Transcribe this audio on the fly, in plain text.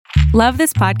Love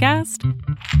this podcast?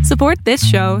 Support this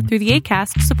show through the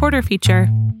Acast supporter feature.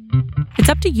 It's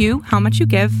up to you how much you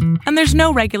give, and there's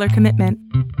no regular commitment.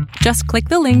 Just click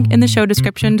the link in the show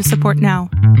description to support now.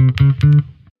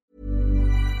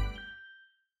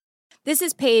 This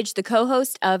is Paige, the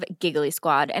co-host of Giggly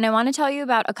Squad, and I want to tell you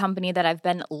about a company that I've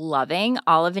been loving,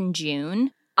 Olive &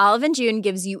 June. Olive & June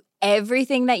gives you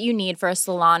everything that you need for a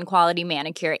salon-quality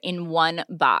manicure in one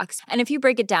box. And if you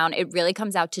break it down, it really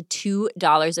comes out to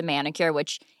 $2 a manicure,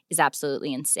 which is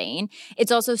absolutely insane.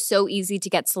 It's also so easy to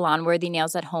get salon-worthy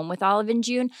nails at home with Olive &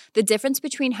 June. The difference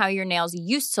between how your nails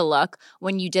used to look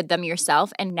when you did them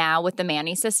yourself and now with the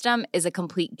Mani system is a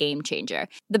complete game changer.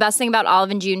 The best thing about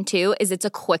Olive & June, too, is it's a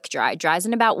quick dry. Dries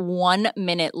in about 1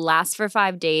 minute, lasts for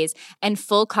 5 days, and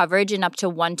full coverage in up to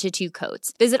 1 to 2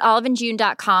 coats. Visit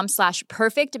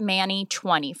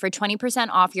oliveandjune.com/perfectmani20 for 20%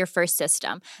 off your first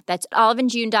system. That's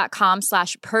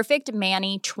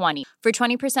oliveandjune.com/perfectmani20 for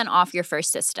 20% off your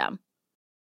first system.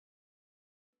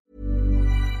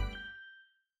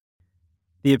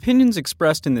 The opinions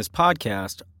expressed in this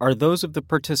podcast are those of the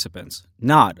participants,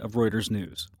 not of Reuters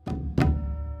News.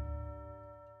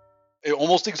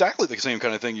 Almost exactly the same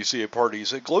kind of thing you see at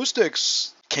parties. Glow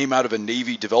sticks came out of a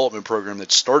Navy development program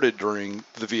that started during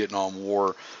the Vietnam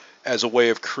War as a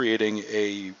way of creating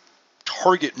a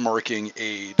target marking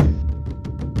aid.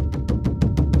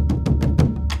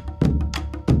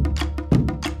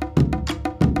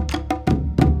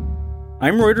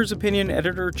 I'm Reuters opinion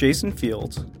editor Jason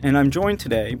Fields, and I'm joined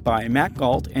today by Matt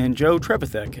Gault and Joe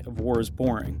Trebethek of War is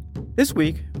Boring. This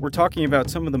week, we're talking about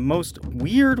some of the most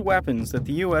weird weapons that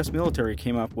the U.S. military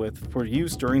came up with for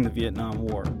use during the Vietnam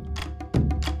War.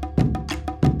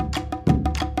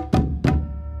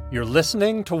 You're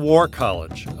listening to War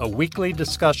College, a weekly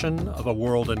discussion of a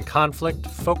world in conflict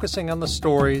focusing on the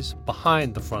stories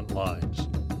behind the front lines.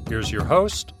 Here's your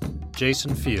host,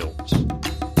 Jason Fields.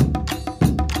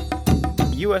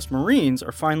 U.S. Marines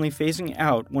are finally phasing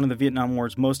out one of the Vietnam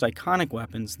War's most iconic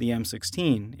weapons, the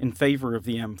M16, in favor of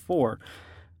the M4.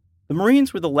 The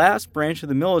Marines were the last branch of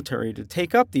the military to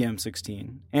take up the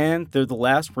M16, and they're the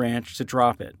last branch to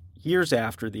drop it, years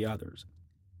after the others.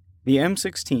 The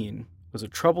M16 was a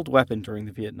troubled weapon during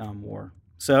the Vietnam War.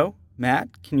 So,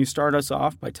 Matt, can you start us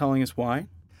off by telling us why?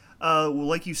 Well,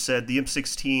 like you said, the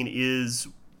M16 is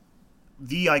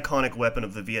the iconic weapon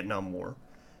of the Vietnam War.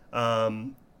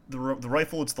 The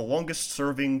rifle, it's the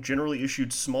longest-serving, generally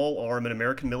issued small arm in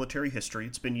American military history.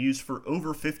 It's been used for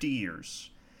over 50 years.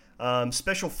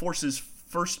 Special Forces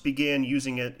first began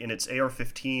using it in its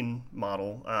AR-15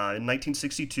 model in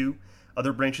 1962.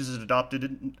 Other branches had adopted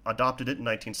it in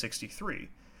 1963.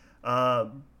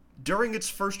 During its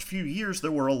first few years,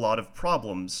 there were a lot of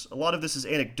problems. A lot of this is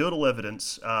anecdotal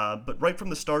evidence, but right from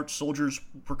the start, soldiers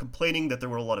were complaining that there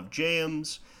were a lot of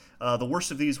jams. The worst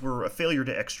of these were a failure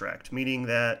to extract, meaning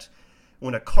that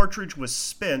when a cartridge was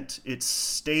spent, it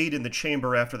stayed in the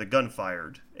chamber after the gun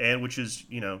fired, and which is,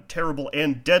 terrible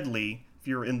and deadly if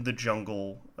you're in the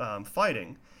jungle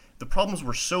fighting. The problems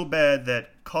were so bad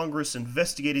that Congress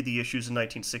investigated the issues in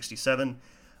 1967.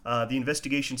 The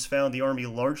investigations found the Army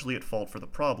largely at fault for the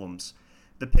problems.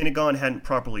 The Pentagon hadn't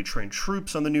properly trained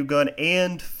troops on the new gun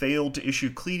and failed to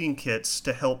issue cleaning kits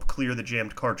to help clear the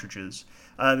jammed cartridges.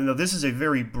 Now, this is a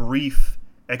very brief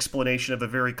explanation of a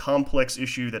very complex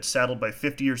issue that's saddled by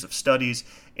 50 years of studies,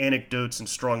 anecdotes, and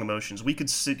strong emotions. We could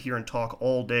sit here and talk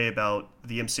all day about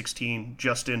the M16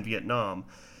 just in Vietnam,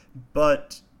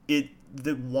 but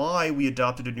why we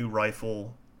adopted a new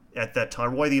rifle at that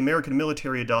time, why the American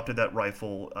military adopted that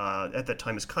rifle at that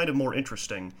time is kind of more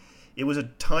interesting. It was a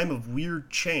time of weird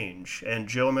change, and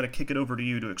Joe, I'm going to kick it over to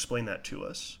you to explain that to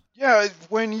us. Yeah,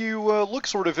 when you look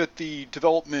sort of at the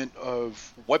development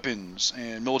of weapons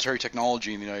and military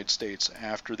technology in the United States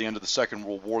after the end of the Second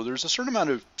World War, there's a certain amount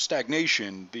of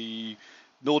stagnation. The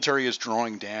military is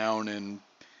drawing down and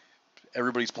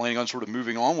everybody's planning on sort of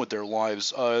moving on with their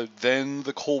lives. Then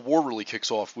the Cold War really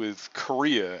kicks off with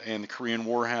Korea, and the Korean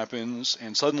War happens,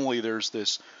 and suddenly there's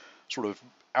this sort of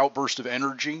outburst of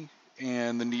energy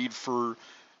and the need for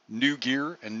new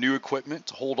gear and new equipment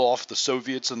to hold off the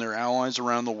Soviets and their allies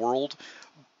around the world.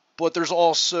 But there's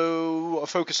also a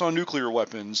focus on nuclear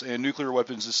weapons, and nuclear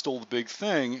weapons is still the big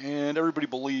thing, and everybody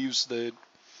believes that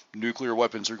nuclear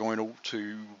weapons are going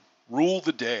to rule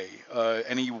the day.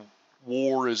 Any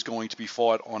war is going to be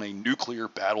fought on a nuclear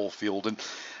battlefield, and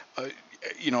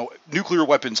nuclear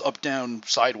weapons up, down,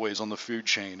 sideways on the food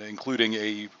chain, including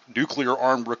a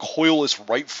nuclear-armed recoilless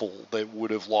rifle that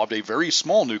would have lobbed a very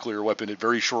small nuclear weapon at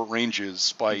very short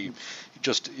ranges by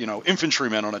just,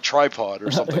 infantrymen on a tripod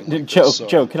or something like Joe, this.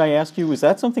 Joe, can I ask you, was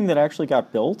that something that actually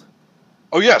got built?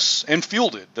 Oh yes, and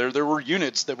fielded. There were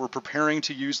units that were preparing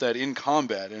to use that in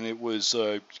combat, and it was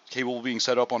capable of being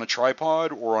set up on a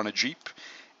tripod or on a jeep,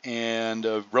 and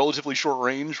relatively short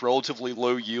range, relatively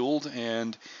low yield,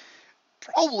 and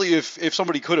probably if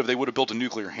somebody could have, they would have built a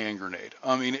nuclear hand grenade.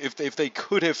 I mean, if they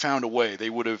could have found a way, they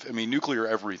would have. I mean, nuclear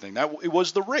everything. It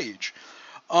was the rage.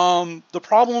 The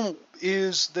problem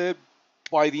is that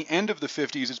by the end of the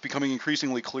 50s, it's becoming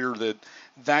increasingly clear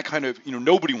that kind of,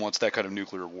 nobody wants that kind of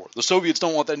nuclear war. The Soviets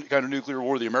don't want that kind of nuclear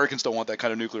war. The Americans don't want that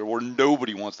kind of nuclear war.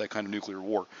 Nobody wants that kind of nuclear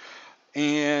war.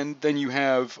 And then you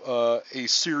have a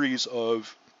series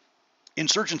of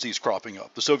insurgencies cropping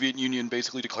up. The Soviet Union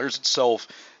basically declares itself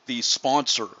the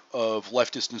sponsor of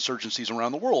leftist insurgencies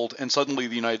around the world, and suddenly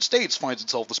the United States finds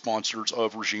itself the sponsors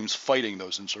of regimes fighting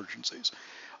those insurgencies.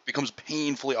 It becomes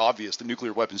painfully obvious that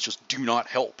nuclear weapons just do not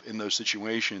help in those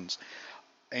situations.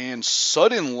 And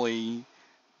suddenly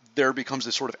there becomes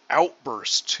this sort of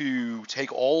outburst to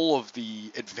take all of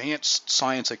the advanced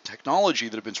science and technology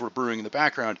that have been sort of brewing in the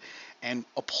background and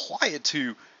apply it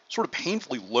to sort of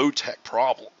painfully low-tech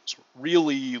problems,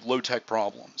 really low-tech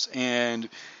problems, and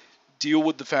deal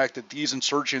with the fact that these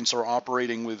insurgents are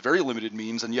operating with very limited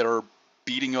means and yet are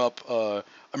beating up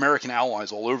American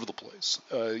allies all over the place,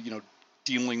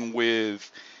 dealing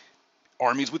with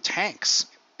armies with tanks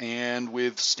and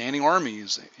with standing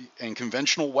armies and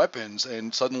conventional weapons,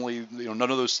 and suddenly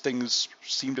none of those things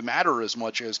seem to matter as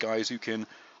much as guys who can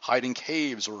hide in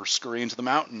caves or scurry into the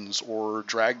mountains or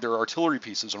drag their artillery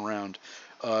pieces around.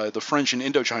 The French in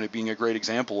Indochina being a great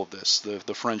example of this.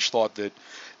 The French thought that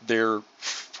their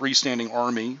freestanding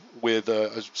army with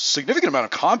a significant amount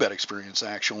of combat experience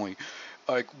actually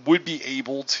would be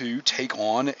able to take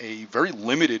on a very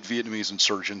limited Vietnamese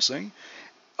insurgency.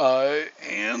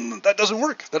 And that doesn't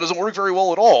work. That doesn't work very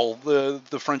well at all.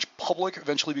 The French public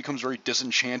eventually becomes very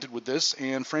disenchanted with this,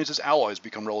 and France's allies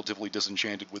become relatively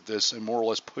disenchanted with this and more or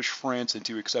less push France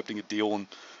into accepting a deal, and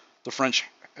the French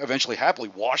eventually happily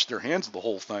wash their hands of the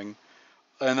whole thing,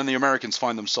 and then the Americans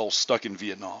find themselves stuck in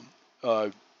Vietnam.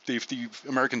 The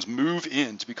Americans move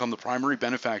in to become the primary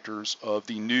benefactors of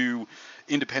the new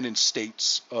independent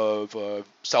states of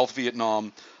South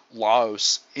Vietnam,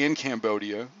 Laos, and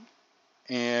Cambodia,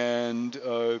 and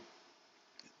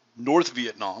North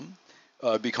Vietnam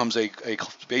becomes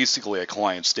basically a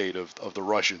client state of the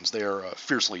Russians. They are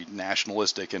fiercely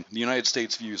nationalistic, and the United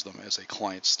States views them as a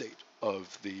client state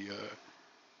of the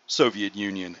Soviet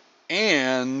Union.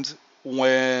 And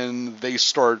when they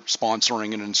start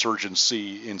sponsoring an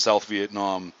insurgency in South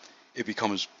Vietnam, it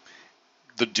becomes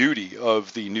the duty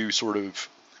of the new sort of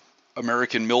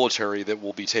American military that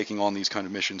will be taking on these kind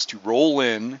of missions to roll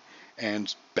in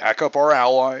and back up our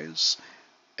allies.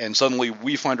 And suddenly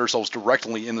we find ourselves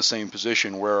directly in the same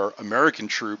position where American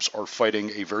troops are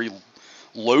fighting a very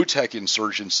low-tech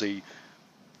insurgency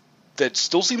that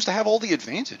still seems to have all the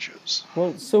advantages.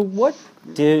 Well, so what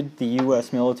did the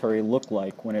U.S. military look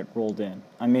like when it rolled in?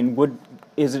 I mean,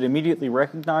 is it immediately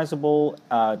recognizable?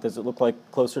 Does it look like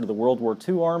closer to the World War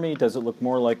II Army? Does it look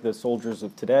more like the soldiers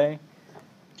of today?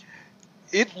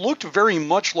 It looked very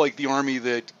much like the army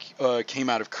that came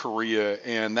out of Korea,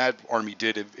 and that army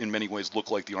did, in many ways, look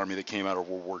like the army that came out of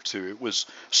World War II. It was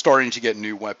starting to get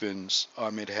new weapons.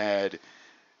 It had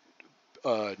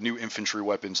new infantry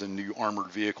weapons and new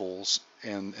armored vehicles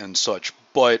and such.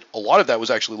 But a lot of that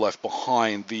was actually left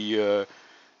behind. The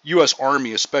U.S.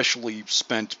 Army especially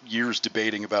spent years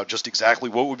debating about just exactly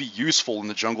what would be useful in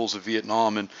the jungles of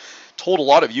Vietnam, and told a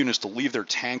lot of units to leave their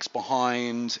tanks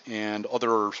behind and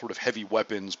other sort of heavy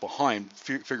weapons behind,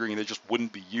 figuring they just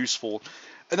wouldn't be useful.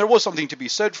 And there was something to be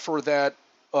said for that,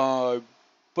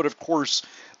 but of course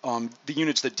the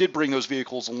units that did bring those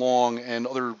vehicles along and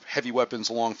other heavy weapons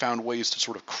along found ways to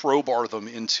sort of crowbar them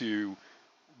into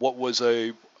what was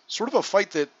a sort of a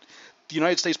fight that the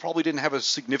United States probably didn't have a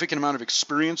significant amount of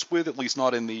experience with, at least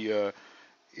not in the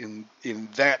in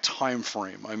that time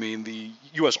frame. I mean, the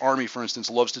U.S. Army, for instance,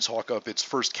 loves to talk up its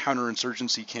first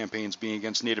counterinsurgency campaigns being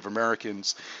against Native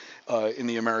Americans in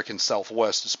the American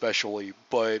Southwest especially,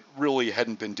 but really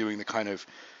hadn't been doing the kind of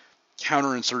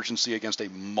counterinsurgency against a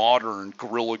modern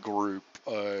guerrilla group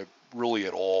really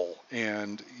at all.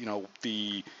 And,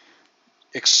 the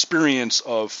experience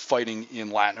of fighting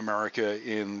in Latin America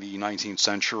in the 19th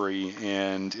century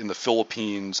and in the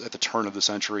Philippines at the turn of the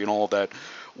century and all of that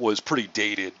was pretty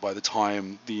dated by the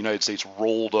time the United States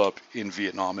rolled up in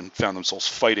Vietnam and found themselves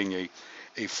fighting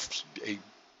a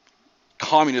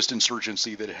communist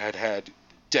insurgency that had had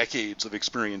decades of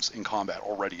experience in combat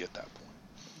already at that point.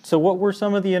 So what were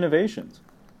some of the innovations?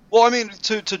 Well, I mean,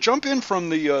 to jump in from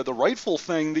the rifle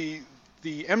thing, the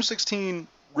M16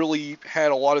 really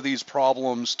had a lot of these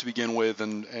problems to begin with,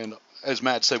 and as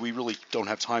Matt said, we really don't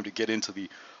have time to get into the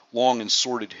long and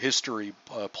sordid history,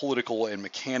 political and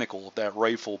mechanical, of that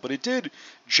rifle, but it did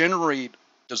generate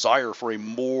desire for a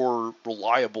more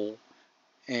reliable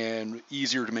and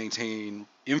easier to maintain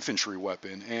infantry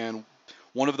weapon. And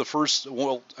one of the first,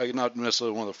 well, not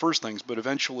necessarily one of the first things, but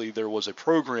eventually there was a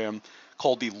program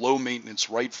called the Low Maintenance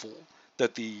Rifle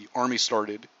that the Army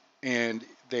started, and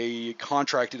they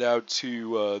contracted out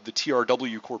to the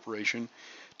TRW Corporation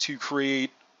to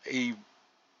create a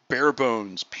bare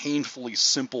bones, painfully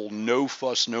simple, no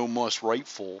fuss, no muss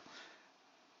rifle.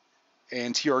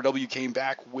 And TRW came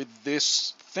back with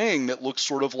this thing that looks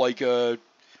sort of like a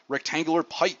rectangular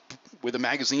pipe with a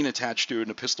magazine attached to it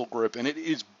and a pistol grip, and it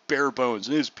is bare bones.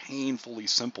 It is painfully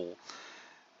simple.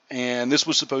 And this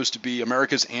was supposed to be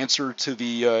America's answer to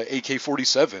the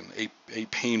AK-47, a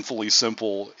painfully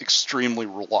simple, extremely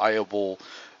reliable,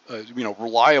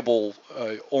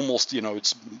 almost,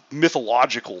 it's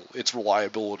mythological, its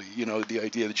reliability. The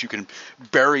idea that you can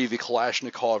bury the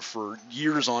Kalashnikov for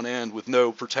years on end with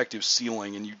no protective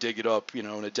sealing, and you dig it up, in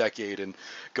a decade and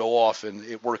go off, and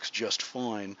it works just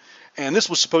fine. And this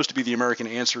was supposed to be the American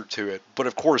answer to it, but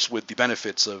of course with the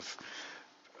benefits of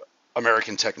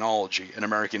American technology and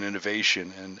American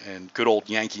innovation and good old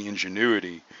Yankee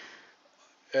ingenuity.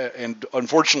 And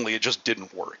unfortunately, it just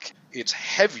didn't work. It's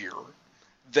heavier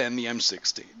than the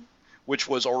M16, which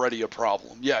was already a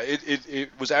problem. Yeah,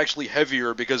 it was actually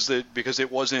heavier because it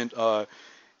wasn't.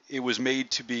 It was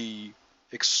made to be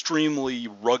extremely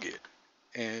rugged,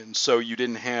 and so you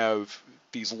didn't have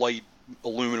these light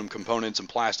aluminum components and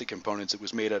plastic components. It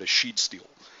was made out of sheet steel,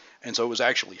 and so it was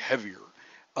actually heavier.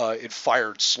 It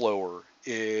fired slower.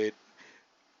 It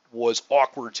was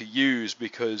awkward to use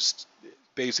because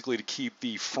basically to keep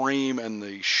the frame and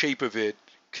the shape of it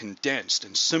condensed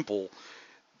and simple,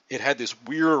 it had this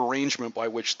weird arrangement by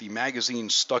which the magazine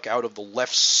stuck out of the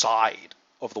left side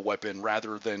of the weapon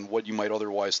rather than what you might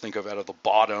otherwise think of out of the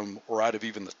bottom or out of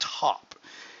even the top.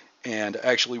 And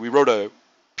actually, we wrote a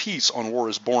piece on War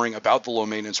is Boring about the low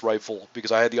maintenance rifle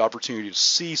because I had the opportunity to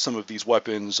see some of these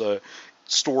weapons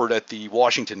stored at the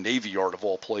Washington Navy Yard of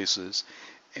all places,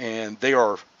 and they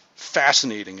are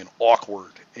fascinating and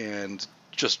awkward and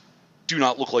just do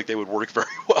not look like they would work very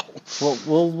well.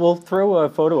 Well, we'll throw a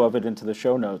photo of it into the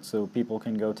show notes so people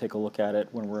can go take a look at it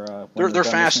when we're they're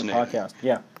fascinating. Podcast.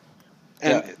 Yeah.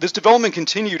 And this development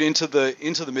continued into the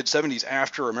mid-70s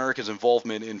after America's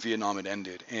involvement in Vietnam had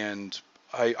ended, and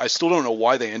I still don't know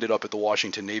why they ended up at the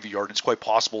Washington Navy Yard. It's quite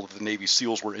possible that the Navy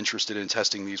SEALs were interested in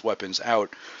testing these weapons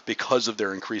out because of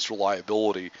their increased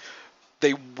reliability.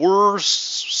 They were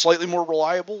slightly more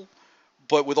reliable,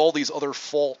 but with all these other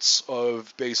faults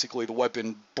of basically the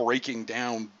weapon breaking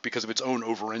down because of its own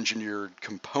over-engineered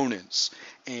components,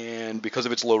 and because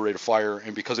of its low rate of fire,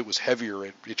 and because it was heavier,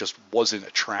 it just wasn't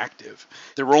attractive.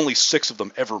 There were only 6 of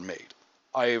them ever made.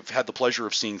 I've had the pleasure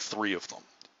of seeing 3 of them,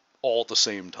 all at the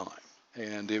same time.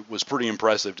 And it was pretty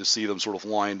impressive to see them sort of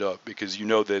lined up because you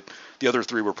know that the other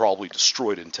 3 were probably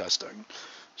destroyed in testing.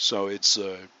 So it's,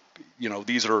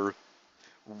 these are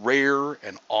rare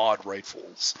and odd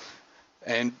rifles.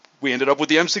 And we ended up with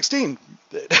the M16.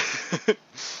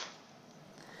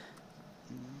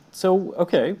 So,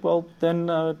 okay, well, then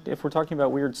if we're talking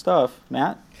about weird stuff,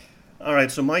 Matt? All right,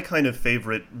 so my kind of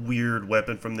favorite weird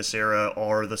weapon from this era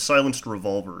are the silenced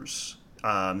revolvers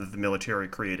that the military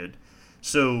created.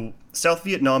 So South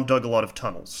Vietnam dug a lot of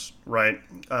tunnels, right?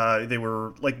 They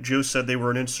were, like Joe said, they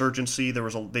were an insurgency.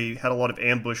 They had a lot of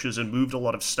ambushes and moved a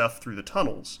lot of stuff through the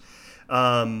tunnels.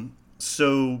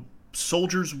 So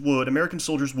American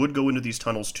soldiers would go into these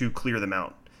tunnels to clear them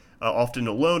out, often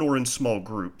alone or in small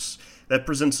groups. That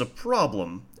presents a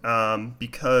problem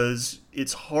because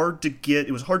it was hard to get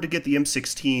the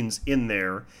M16s in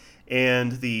there.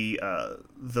 And the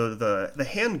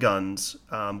handguns,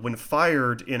 when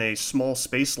fired in a small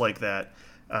space like that,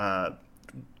 I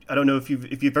don't know if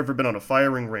you've ever been on a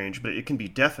firing range, but it can be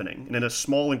deafening. And in a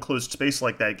small enclosed space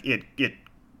like that, it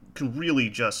can really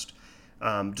just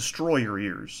destroy your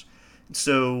ears.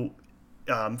 So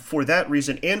for that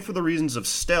reason, and for the reasons of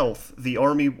stealth, the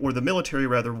army, or the military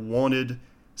rather, wanted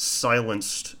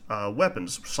silenced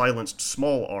weapons, silenced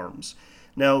small arms.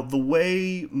 Now, the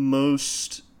way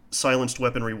most silenced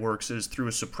weaponry works is through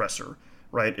a suppressor,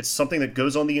 right? It's something that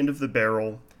goes on the end of the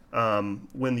barrel.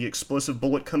 When the explosive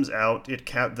bullet comes out,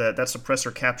 that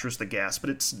suppressor captures the gas, but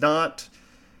it's not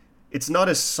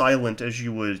as silent as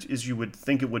you would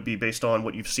think it would be based on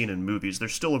what you've seen in movies.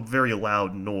 There's still a very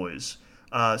loud noise.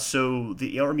 So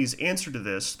the Army's answer to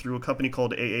this, through a company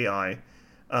called AAI,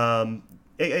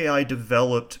 AAI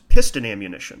developed piston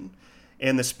ammunition.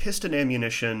 And this piston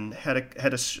ammunition had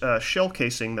a shell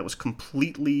casing that was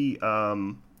completely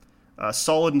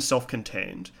solid and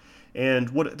self-contained. And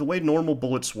the way normal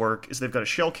bullets work is they've got a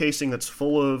shell casing that's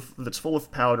full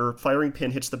of powder. Firing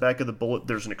pin hits the back of the bullet.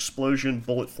 There's an explosion.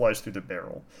 Bullet flies through the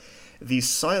barrel. These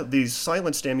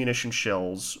silenced ammunition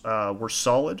shells were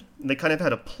solid. And they kind of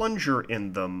had a plunger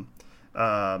in them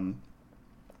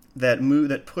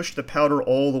that pushed the powder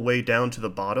all the way down to the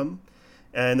bottom.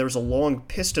 And there was a long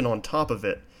piston on top of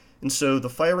it. And so the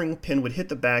firing pin would hit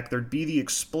the back. There'd be the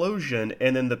explosion,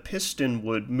 and then the piston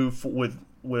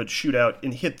would shoot out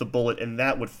and hit the bullet, and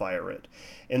that would fire it.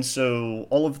 And so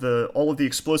all of the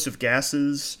explosive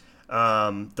gases,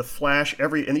 the flash,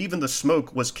 and even the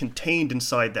smoke was contained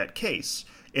inside that case,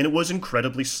 and it was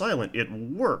incredibly silent. It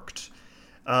worked.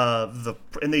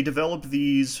 And they developed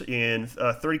these in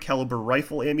 30 caliber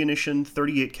rifle ammunition,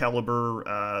 38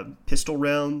 caliber pistol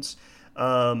rounds.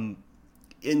 Some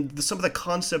of the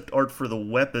concept art for the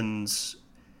weapons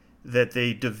that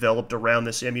they developed around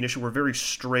this ammunition were very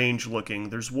strange looking.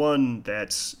 There's one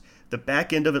that's the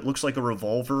back end of it looks like a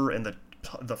revolver, and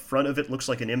the front of it looks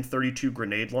like an M32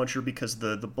 grenade launcher because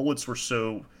the bullets were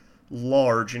so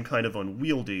large and kind of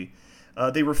unwieldy.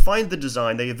 They refined the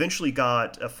design. They eventually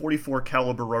got a 44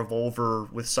 caliber revolver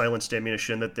with silenced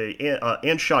ammunition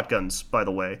and shotguns, by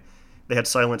the way. They had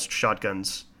silenced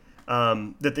shotguns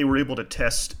that they were able to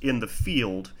test in the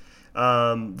field.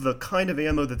 The kind of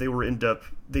ammo that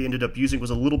they ended up using was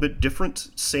a little bit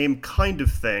different. Same kind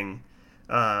of thing.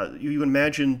 You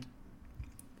imagine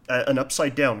an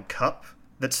upside down cup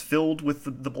that's filled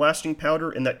with the blasting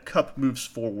powder, and that cup moves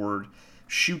forward,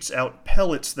 shoots out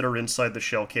pellets that are inside the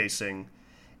shell casing,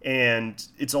 and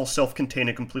it's all self-contained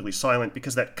and completely silent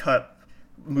because that cup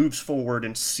moves forward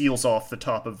and seals off the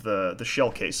top of the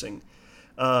shell casing.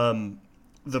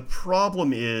 The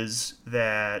problem is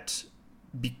that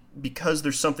because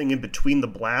there's something in between the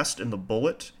blast and the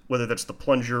bullet, whether that's the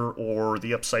plunger or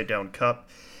the upside down cup,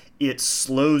 it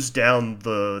slows down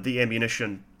the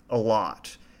ammunition a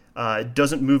lot. It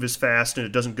doesn't move as fast and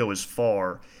it doesn't go as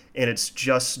far, and it's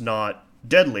just not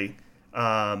deadly.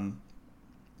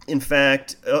 In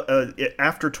fact,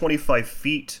 after 25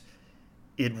 feet,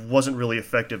 it wasn't really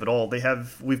effective at all.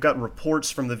 We've got reports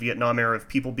from the Vietnam era of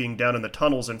people being down in the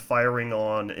tunnels and firing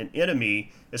on an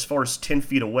enemy as far as 10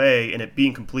 feet away and it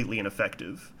being completely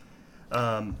ineffective.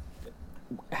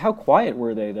 How quiet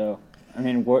were they, though? I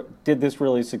mean, did this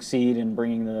really succeed in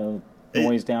bringing the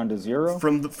noise down to zero?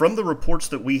 From the reports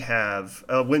that we have,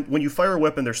 when you fire a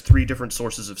weapon, there's three different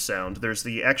sources of sound. There's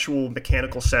the actual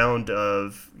mechanical sound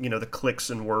of, the clicks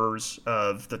and whirs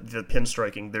of the pin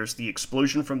striking. There's the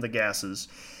explosion from the gases,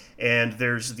 and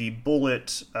there's the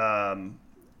bullet.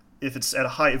 If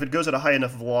it goes at a high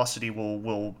enough velocity,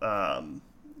 will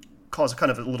cause a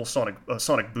kind of a little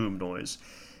sonic boom noise.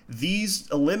 These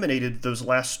eliminated those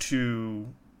last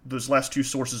two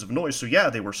sources of noise, so yeah,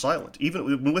 they were silent.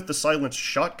 Even with the silenced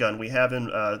shotgun, we have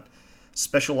in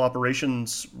special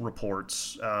operations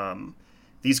reports,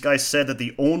 these guys said that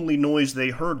the only noise they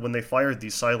heard when they fired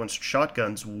these silenced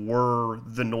shotguns were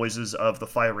the noises of the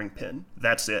firing pin.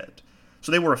 That's it.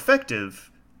 So they were effective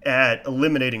at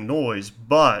eliminating noise,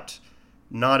 but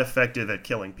not effective at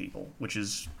killing people, which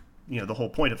is, the whole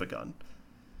point of a gun.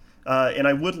 And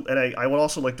I would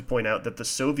also like to point out that the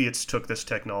Soviets took this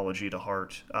technology to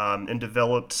heart and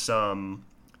developed some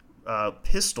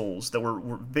pistols that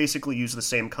were basically used the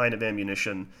same kind of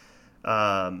ammunition,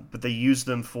 but they used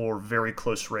them for very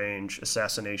close range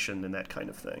assassination and that kind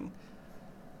of thing.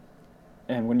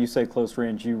 And when you say close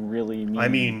range, you really mean? I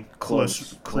mean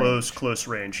close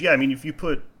range. Yeah, I mean if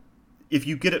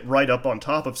you get it right up on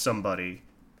top of somebody,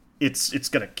 it's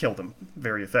going to kill them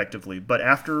very effectively. But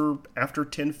after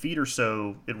 10 feet or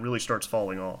so, it really starts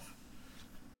falling off.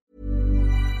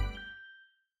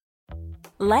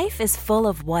 Life is full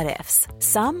of what-ifs.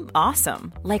 Some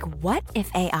awesome, like what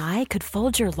if AI could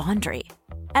fold your laundry?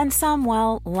 And some,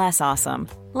 well, less awesome,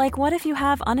 like what if you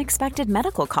have unexpected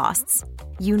medical costs?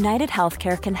 United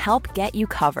Healthcare can help get you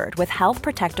covered with Health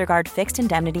Protector Guard fixed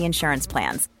indemnity insurance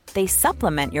plans. They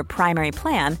supplement your primary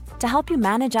plan to help you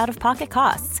manage out-of-pocket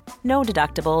costs. No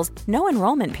deductibles, no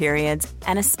enrollment periods,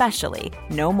 and especially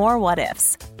no more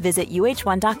what-ifs. Visit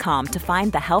UH1.com to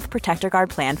find the Health Protector Guard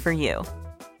plan for you.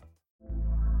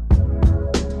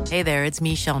 Hey there, it's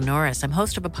Michelle Norris. I'm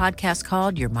host of a podcast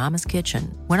called Your Mama's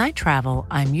Kitchen. When I travel,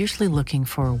 I'm usually looking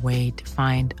for a way to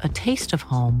find a taste of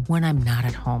home when I'm not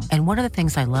at home. And one of the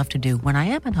things I love to do when I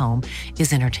am at home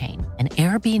is entertain. And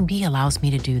Airbnb allows me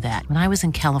to do that. When I was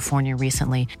in California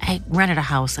recently, I rented a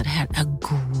house that had a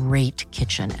great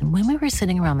kitchen. And when we were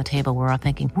sitting around the table, we're all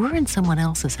thinking, we're in someone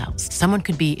else's house. Someone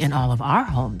could be in all of our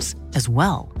homes as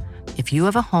well. If you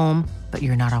have a home, but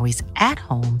you're not always at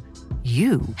home,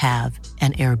 you have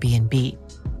an Airbnb.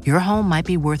 Your home might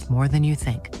be worth more than you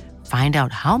think. Find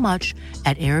out how much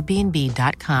at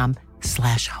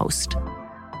airbnb.com/host.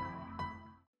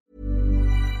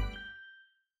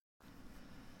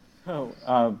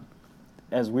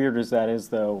 As weird as that is,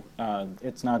 though,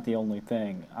 it's not the only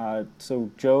thing.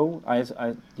 So, Joe,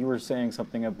 you were saying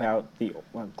something about the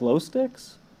glow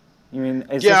sticks? You mean,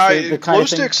 is this the kind glow of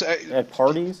thing sticks at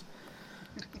parties?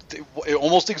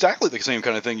 Almost exactly the same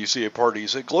kind of thing you see at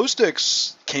parties. Glow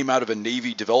sticks came out of a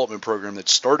Navy development program that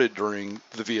started during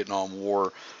the Vietnam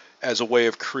War as a way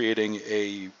of creating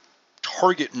a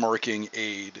target marking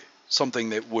aid,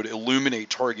 something that would illuminate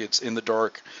targets in the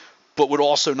dark, but would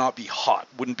also not be hot,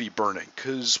 wouldn't be burning.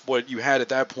 Because what you had at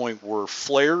that point were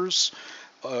flares,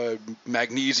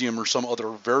 magnesium or some other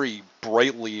very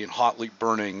brightly and hotly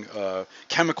burning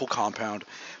chemical compound,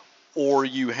 or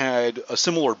you had a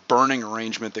similar burning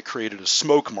arrangement that created a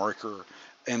smoke marker,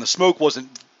 and the smoke wasn't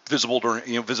visible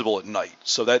at night,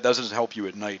 so that doesn't help you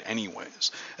at night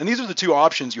anyways. And these are the two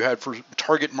options you had for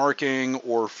target marking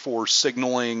or for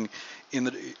signaling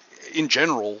in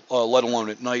general, let alone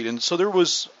at night. And so there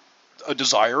was a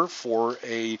desire for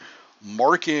a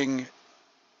marking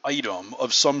item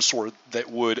of some sort that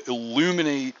would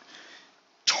illuminate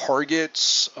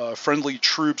targets, friendly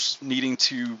troops needing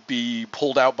to be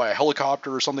pulled out by a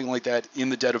helicopter or something like that in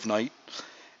the dead of night,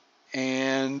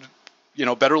 and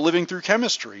better living through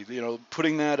chemistry.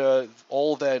 Putting that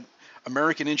all of that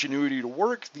American ingenuity to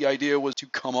work. The idea was to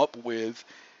come up with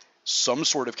some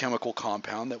sort of chemical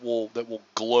compound that will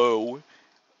glow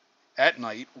at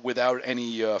night without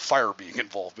any fire being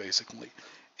involved, basically.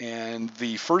 And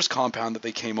the first compound that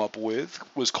they came up with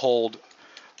was called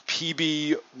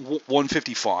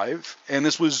PB155, and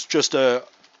this was just a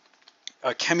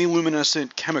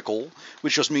chemiluminescent chemical,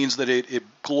 which just means that it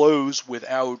glows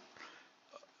without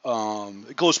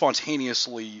it glows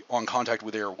spontaneously on contact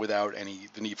with air without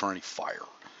the need for any fire.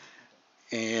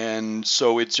 And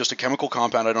so it's just a chemical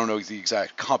compound. I don't know the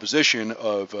exact composition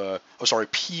of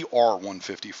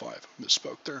PR155.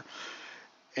 Misspoke there.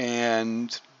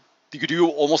 And you could do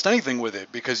almost anything with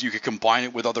it, because you could combine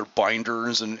it with other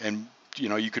binders, and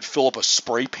you could fill up a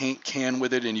spray paint can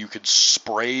with it and you could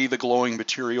spray the glowing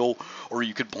material, or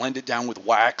you could blend it down with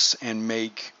wax and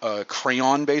make a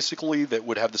crayon, basically, that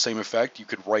would have the same effect. You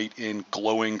could write in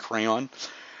glowing crayon.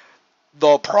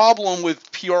 The problem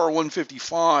with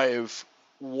PR155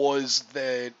 was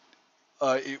that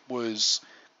it was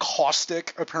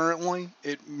caustic, apparently.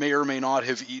 It may or may not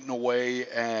have eaten away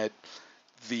at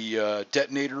the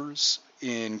detonators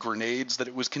in grenades that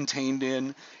it was contained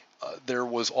in. There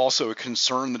was also a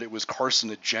concern that it was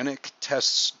carcinogenic.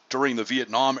 Tests during the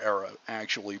Vietnam era,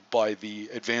 actually, by the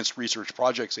Advanced Research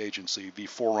Projects Agency, the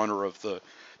forerunner of the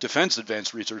Defense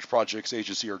Advanced Research Projects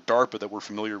Agency, or DARPA, that we're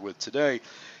familiar with today,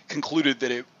 concluded that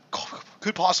it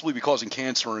could possibly be causing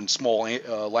cancer in small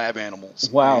lab animals.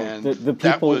 Wow. And the people,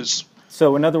 that was...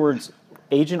 So, in other words,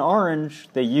 Agent Orange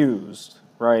they used,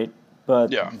 right?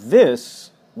 But yeah.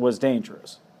 This was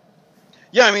dangerous.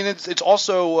 Yeah, I mean it's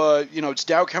also it's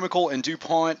Dow Chemical and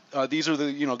DuPont. These are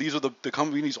the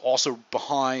companies also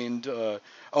behind.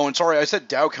 And sorry, I said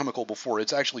Dow Chemical before.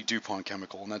 It's actually DuPont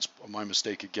Chemical, and that's my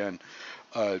mistake again,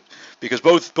 because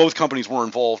both companies were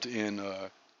involved in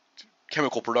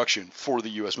chemical production for the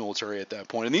U.S. military at that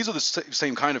point. And these are the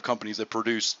same kind of companies that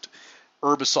produced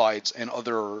herbicides and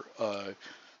other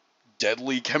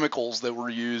deadly chemicals that were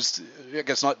used, I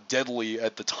guess not deadly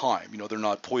at the time, they're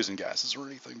not poison gases or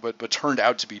anything, but turned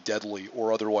out to be deadly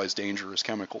or otherwise dangerous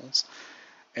chemicals.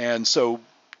 And so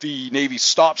the Navy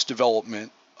stops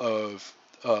development of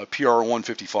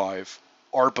PR-155.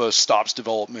 ARPA stops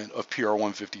development of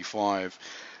PR-155.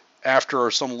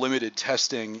 After some limited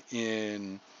testing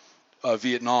in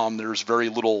Vietnam, there's very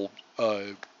little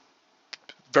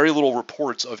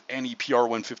reports of any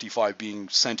PR-155 being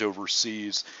sent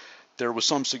overseas. There was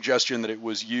some suggestion that it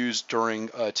was used during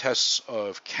tests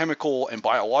of chemical and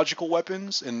biological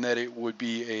weapons, and that it would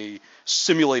be a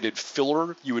simulated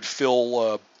filler. You would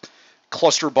fill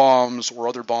cluster bombs or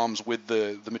other bombs with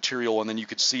the material, and then you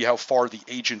could see how far the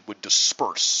agent would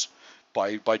disperse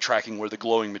by tracking where the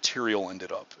glowing material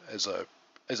ended up, to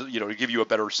give you a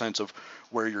better sense of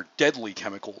where your deadly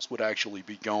chemicals would actually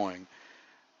be going.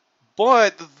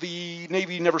 But the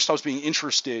Navy never stops being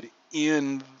interested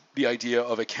in the idea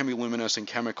of a chemiluminescent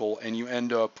chemical, and you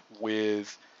end up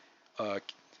with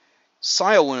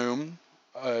Sialume,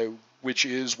 which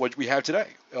is what we have today.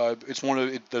 It's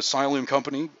the Cyalume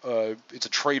company. It's a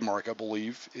trademark, I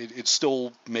believe. It's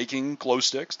still making glow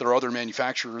sticks. There are other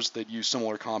manufacturers that use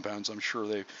similar compounds. I'm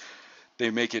sure they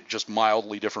make it just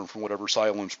mildly different from whatever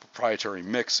Cyalume's proprietary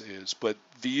mix is. But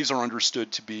these are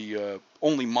understood to be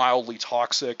only mildly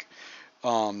toxic.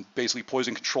 Basically,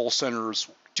 poison control centers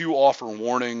do offer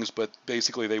warnings, but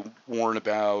basically they warn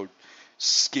about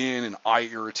skin and eye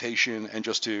irritation and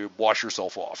just to wash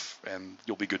yourself off and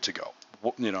you'll be good to go.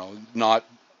 Not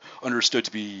understood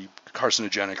to be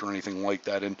carcinogenic or anything like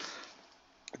that. And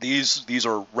these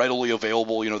are readily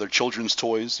available. They're children's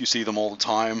toys. You see them all the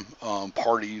time,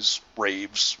 parties,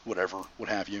 raves, whatever, what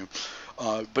have you.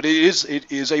 But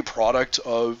it is a product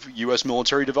of U.S.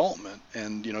 military development,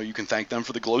 and you can thank them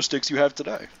for the glow sticks you have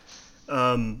today.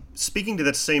 Speaking to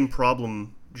that same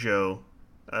problem, Joe,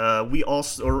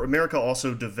 America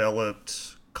also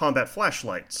developed combat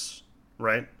flashlights,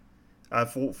 right?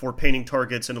 For painting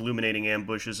targets and illuminating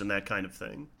ambushes and that kind of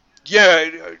thing. Yeah,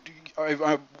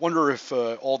 I wonder if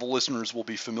all the listeners will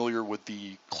be familiar with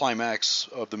the climax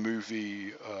of the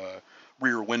movie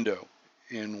Rear Window,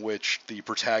 in which the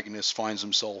protagonist finds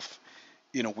himself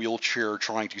in a wheelchair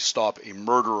trying to stop a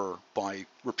murderer by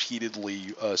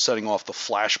repeatedly setting off the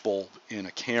flashbulb in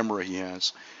a camera he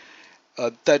has.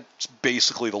 That's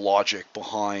basically the logic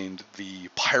behind the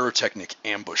pyrotechnic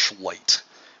ambush light,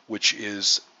 which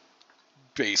is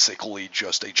basically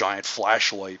just a giant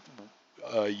flashlight.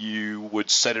 You would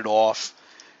set it off.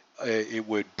 It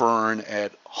would burn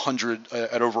at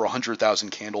over 100,000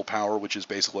 candle power, which is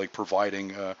basically like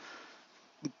providing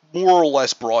more or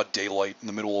less broad daylight in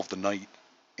the middle of the night.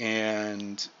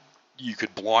 And you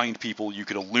could blind people. You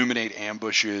could illuminate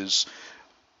ambushes.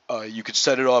 You could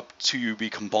set it up to be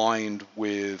combined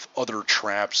with other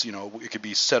traps. It could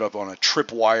be set up on a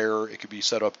tripwire. It could be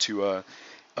set up to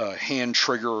a hand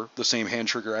trigger, the same hand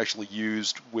trigger actually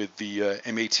used with the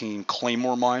M18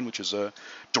 Claymore mine, which is a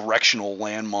directional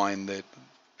landmine that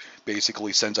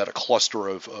basically sends out a cluster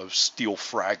of steel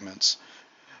fragments.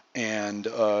 And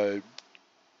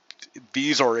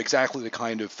these are exactly the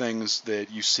kind of things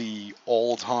that you see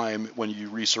all the time when you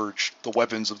research the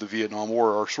weapons of the Vietnam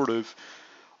War, are sort of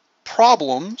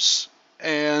problems,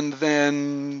 and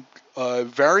then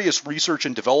various research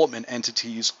and development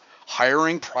entities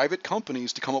hiring private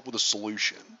companies to come up with a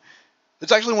solution.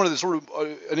 It's actually one of the sort of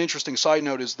an interesting side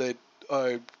note is that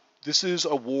this is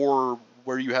a war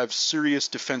where you have serious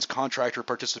defense contractor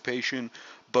participation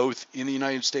both in the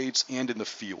United States and in the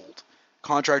field.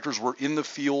 Contractors were in the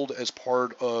field as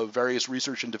part of various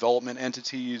research and development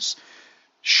entities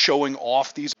showing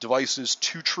off these devices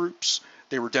to troops.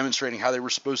 They were demonstrating how they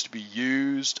were supposed to be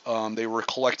used. They were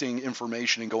collecting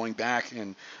information and going back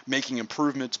and making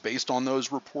improvements based on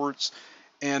those reports.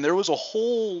 And there was a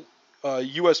whole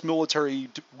U.S. military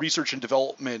research and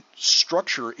development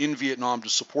structure in Vietnam to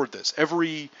support this.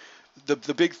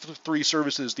 The big three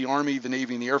services, the Army, the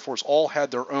Navy, and the Air Force, all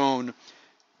had their own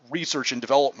research and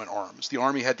development arms. The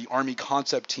Army had the Army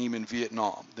Concept Team in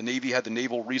Vietnam. The Navy had the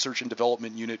Naval Research and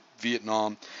Development Unit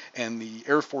Vietnam, and the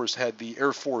Air Force had the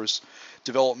Air Force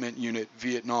Development Unit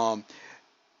Vietnam,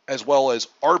 as well as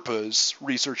ARPA's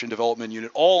Research and Development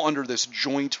Unit, all under this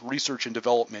joint research and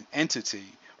development entity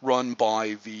run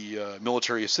by the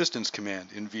Military Assistance Command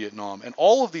in Vietnam. And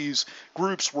all of these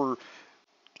groups were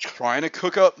trying to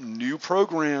cook up new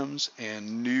programs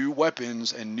and new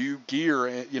weapons and new gear,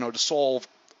 to solve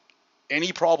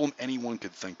any problem anyone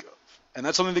could think of. And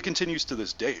that's something that continues to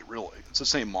this day, really. It's the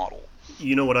same model.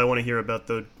 You know what I want to hear about,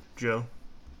 though, Joe?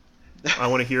 I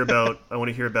want to hear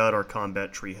about our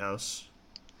combat treehouse.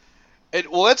 And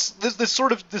this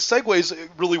segues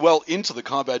really well into the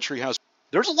combat treehouse.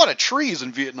 There's a lot of trees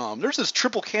in Vietnam. There's this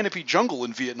triple canopy jungle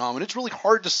in Vietnam, and it's really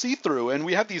hard to see through. And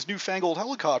we have these newfangled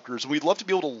helicopters, and we'd love to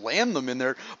be able to land them in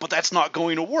there, but that's not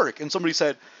going to work. And somebody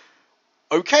said,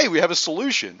 okay, we have a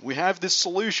solution. We have this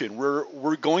solution.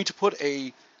 We're going to put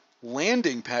a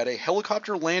landing pad, a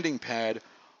helicopter landing pad,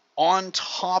 on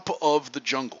top of the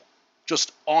jungle.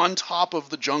 Just on top of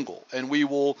the jungle. And we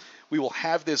will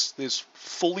have this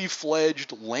fully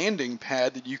fledged landing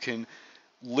pad that you can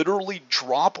literally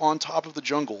drop on top of the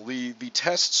jungle. The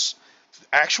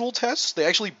actual tests, they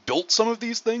actually built some of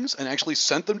these things and actually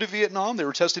sent them to Vietnam. They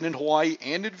were tested in Hawaii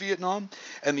and in Vietnam.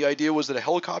 And the idea was that a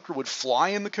helicopter would fly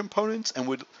in the components and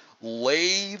would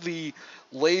lay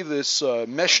this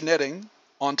mesh netting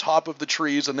on top of the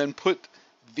trees and then put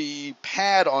the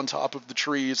pad on top of the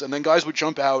trees, and then guys would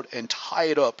jump out and tie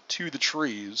it up to the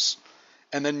trees,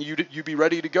 and then you'd be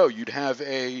ready to go. You'd have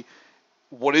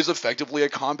what is effectively a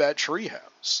combat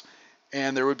treehouse.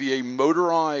 And there would be a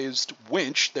motorized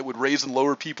winch that would raise and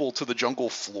lower people to the jungle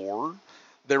floor.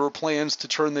 There were plans to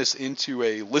turn this into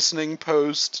a listening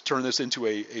post, turn this into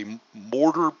a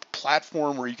mortar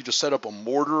platform where you could just set up a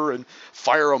mortar and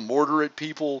fire a mortar at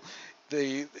people.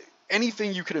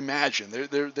 Anything you could imagine.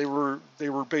 They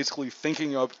were basically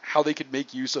thinking of how they could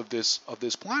make use of this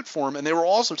platform, and they were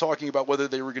also talking about whether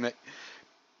they were going to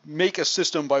make a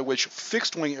system by which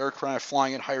fixed-wing aircraft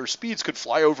flying at higher speeds could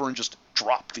fly over and just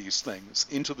drop these things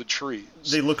into the trees.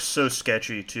 They look so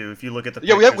sketchy too. If you look at the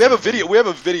we have a video. We have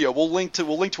a video. We'll link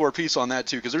to our piece on that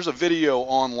too, because there's a video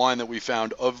online that we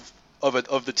found of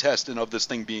the test and of this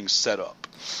thing being set up.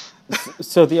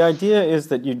 So the idea is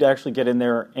that you'd actually get in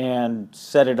there and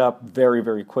set it up very,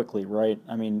 very quickly, right?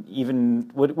 I mean, even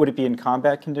would it be in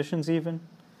combat conditions even?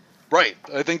 Right.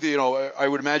 I think that, I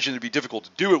would imagine it'd be difficult to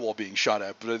do it while being shot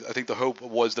at, but I think the hope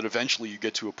was that eventually you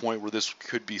get to a point where this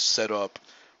could be set up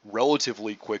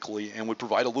relatively quickly and would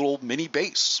provide a little mini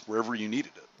base wherever you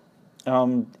needed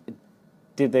it.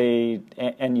 Did they?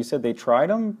 And you said they tried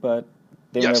them, but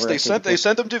they yes, never they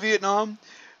sent them to Vietnam.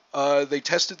 They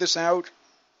tested this out.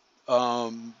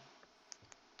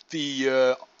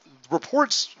 The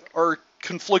reports are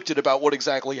conflicted about what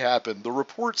exactly happened. The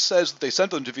report says that they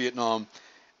sent them to Vietnam,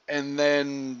 and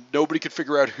then nobody could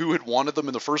figure out who had wanted them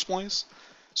in the first place.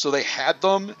 So they had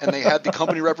them, and they had the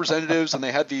company representatives, and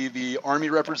they had the army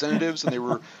representatives, and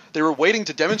they were waiting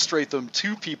to demonstrate them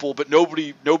to people, but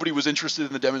nobody was interested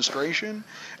in the demonstration,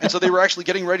 and so they were actually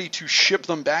getting ready to ship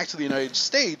them back to the United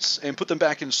States and put them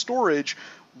back in storage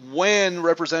when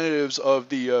representatives of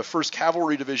the 1st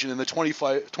Cavalry Division and the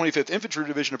 25th Infantry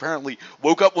Division apparently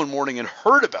woke up one morning and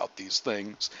heard about these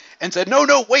things and said, no,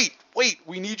 wait,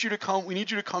 we need you to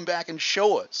come back and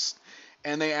show us.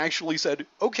 And they actually said,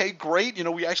 okay, great,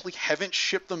 we actually haven't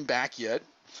shipped them back yet.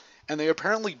 And they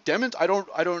apparently I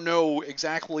don't know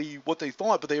exactly what they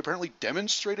thought, but they apparently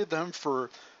demonstrated them for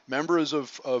members of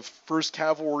 1st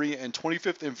Cavalry and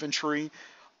 25th Infantry.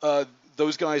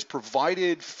 Those guys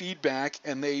provided feedback,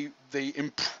 and they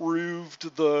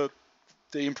improved the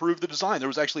design. There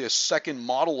was actually a second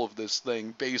model of this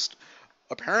thing based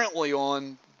apparently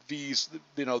on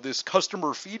this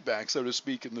customer feedback, so to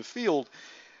speak, in the field.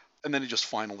 And then it just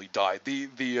finally died.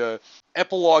 The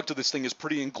epilogue to this thing is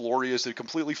pretty inglorious. It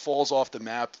completely falls off the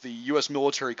map. The U.S.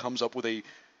 military comes up with a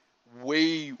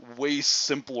way, way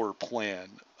simpler plan,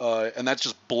 and that's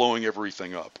just blowing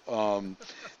everything up.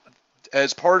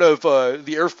 As part of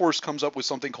the Air Force comes up with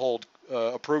something called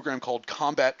a program called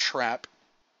Combat Trap,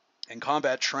 and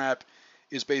Combat Trap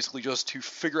is basically just to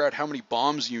figure out how many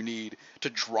bombs you need to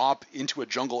drop into a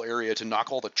jungle area to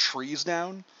knock all the trees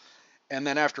down. And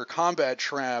then after Combat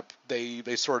Trap, they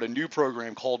start a new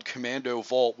program called Commando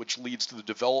Vault, which leads to the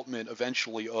development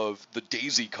eventually of the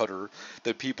Daisy Cutter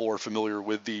that people are familiar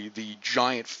with, the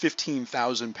giant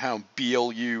 15,000-pound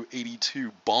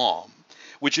BLU-82 bomb,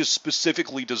 which is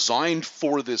specifically designed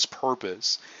for this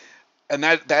purpose. And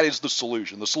that is the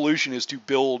solution. The solution is to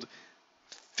build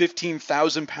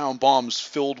 15,000-pound bombs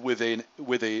filled with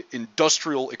a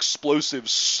industrial explosive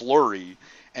slurry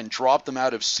and drop them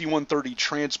out of C-130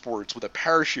 transports with a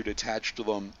parachute attached to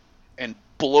them and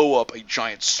blow up a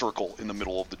giant circle in the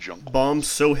middle of the jungle. Bombs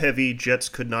so heavy, jets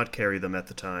could not carry them at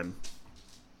the time.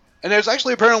 And it's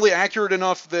actually apparently accurate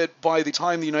enough that by the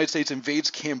time the United States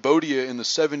invades Cambodia in the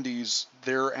 70s,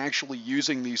 they're actually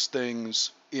using these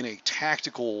things in a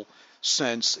tactical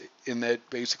sense, in that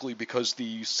basically because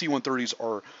the C-130s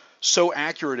are so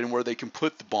accurate in where they can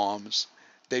put the bombs,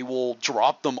 they will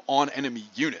drop them on enemy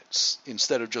units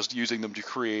instead of just using them to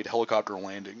create helicopter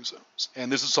landing zones. And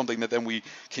this is something that then we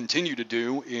continue to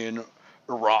do in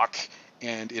Iraq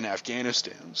and in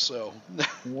Afghanistan. So,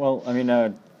 well, I mean,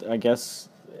 I guess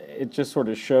it just sort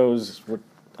of shows what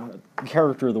the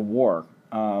character of the war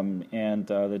and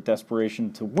the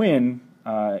desperation to win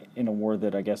in a war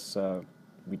that I guess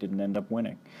we didn't end up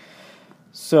winning.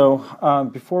 So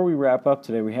before we wrap up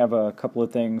today, we have a couple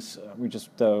of things. We just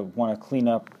want to clean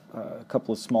up a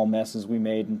couple of small messes we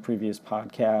made in previous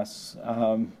podcasts.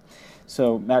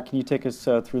 So Matt, can you take us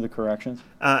through the corrections?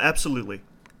 Absolutely.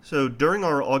 So during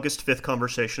our August 5th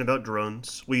conversation about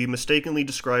drones, we mistakenly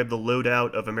described the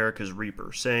loadout of America's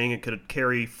Reaper, saying it could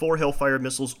carry 4 Hellfire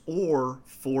missiles or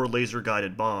 4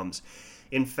 laser-guided bombs.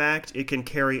 In fact, it can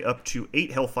carry up to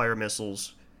 8 Hellfire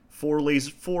missiles, 4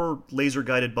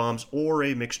 laser-guided bombs, or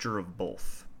a mixture of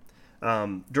both.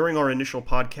 During our initial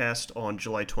podcast on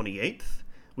July 28th,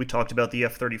 we talked about the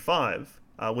F-35.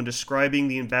 When describing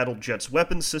the embattled jet's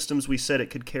weapons systems, we said it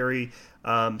could carry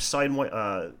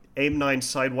AIM-9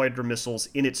 Sidewinder missiles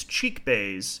in its cheek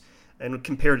bays, and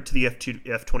compared it to the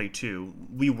F-22.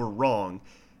 We were wrong.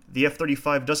 The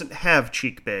F-35 doesn't have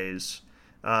cheek bays.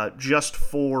 just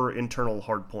 4 internal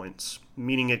hardpoints,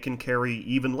 meaning it can carry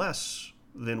even less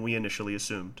than we initially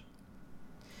assumed.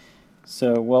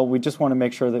 So, well, we just want to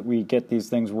make sure that we get these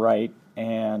things right.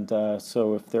 And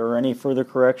so if there are any further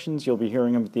corrections, you'll be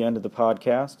hearing them at the end of the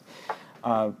podcast.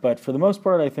 But for the most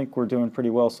part, I think we're doing pretty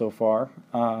well so far.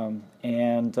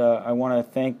 And I want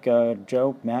to thank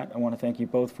Joe, Matt, I want to thank you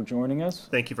both for joining us.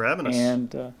 Thank you for having us.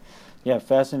 And yeah,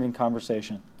 fascinating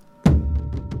conversation.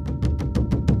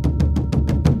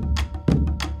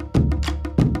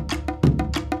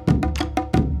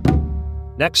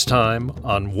 Next time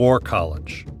on War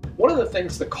College. One of the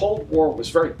things the Cold War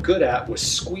was very good at was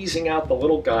squeezing out the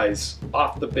little guys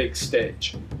off the big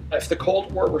stage. If the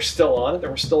Cold War were still on and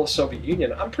there was still a Soviet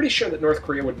Union, I'm pretty sure that North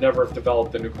Korea would never have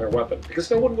developed a nuclear weapon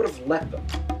because no one would have let them.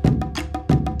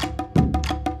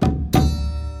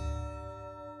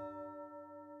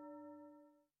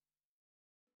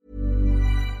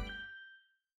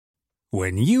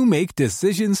 When you make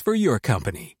decisions for your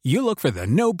company, you look for the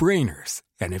no-brainers.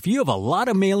 And if you have a lot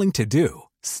of mailing to do,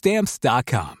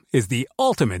 Stamps.com is the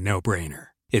ultimate no-brainer.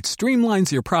 It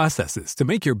streamlines your processes to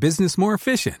make your business more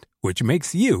efficient, which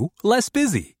makes you less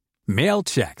busy. Mail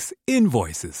checks,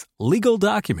 invoices, legal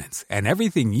documents, and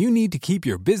everything you need to keep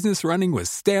your business running with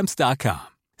Stamps.com.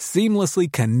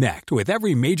 Seamlessly connect with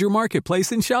every major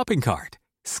marketplace and shopping cart.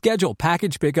 Schedule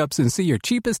package pickups and see your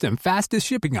cheapest and fastest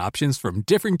shipping options from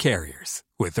different carriers,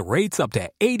 with rates up to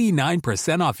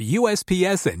 89% off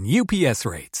USPS and UPS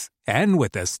rates. And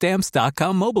with the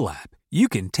Stamps.com mobile app, you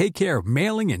can take care of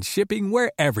mailing and shipping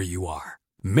wherever you are.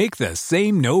 Make the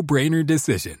same no-brainer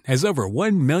decision as over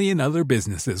 1 million other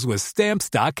businesses with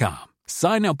Stamps.com.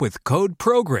 Sign up with code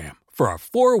PROGRAM for a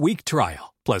 4-week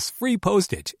trial, plus free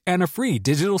postage and a free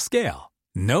digital scale.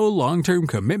 No long-term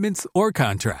commitments or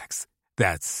contracts.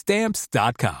 That's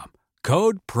Stamps.com.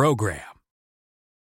 Code PROGRAM.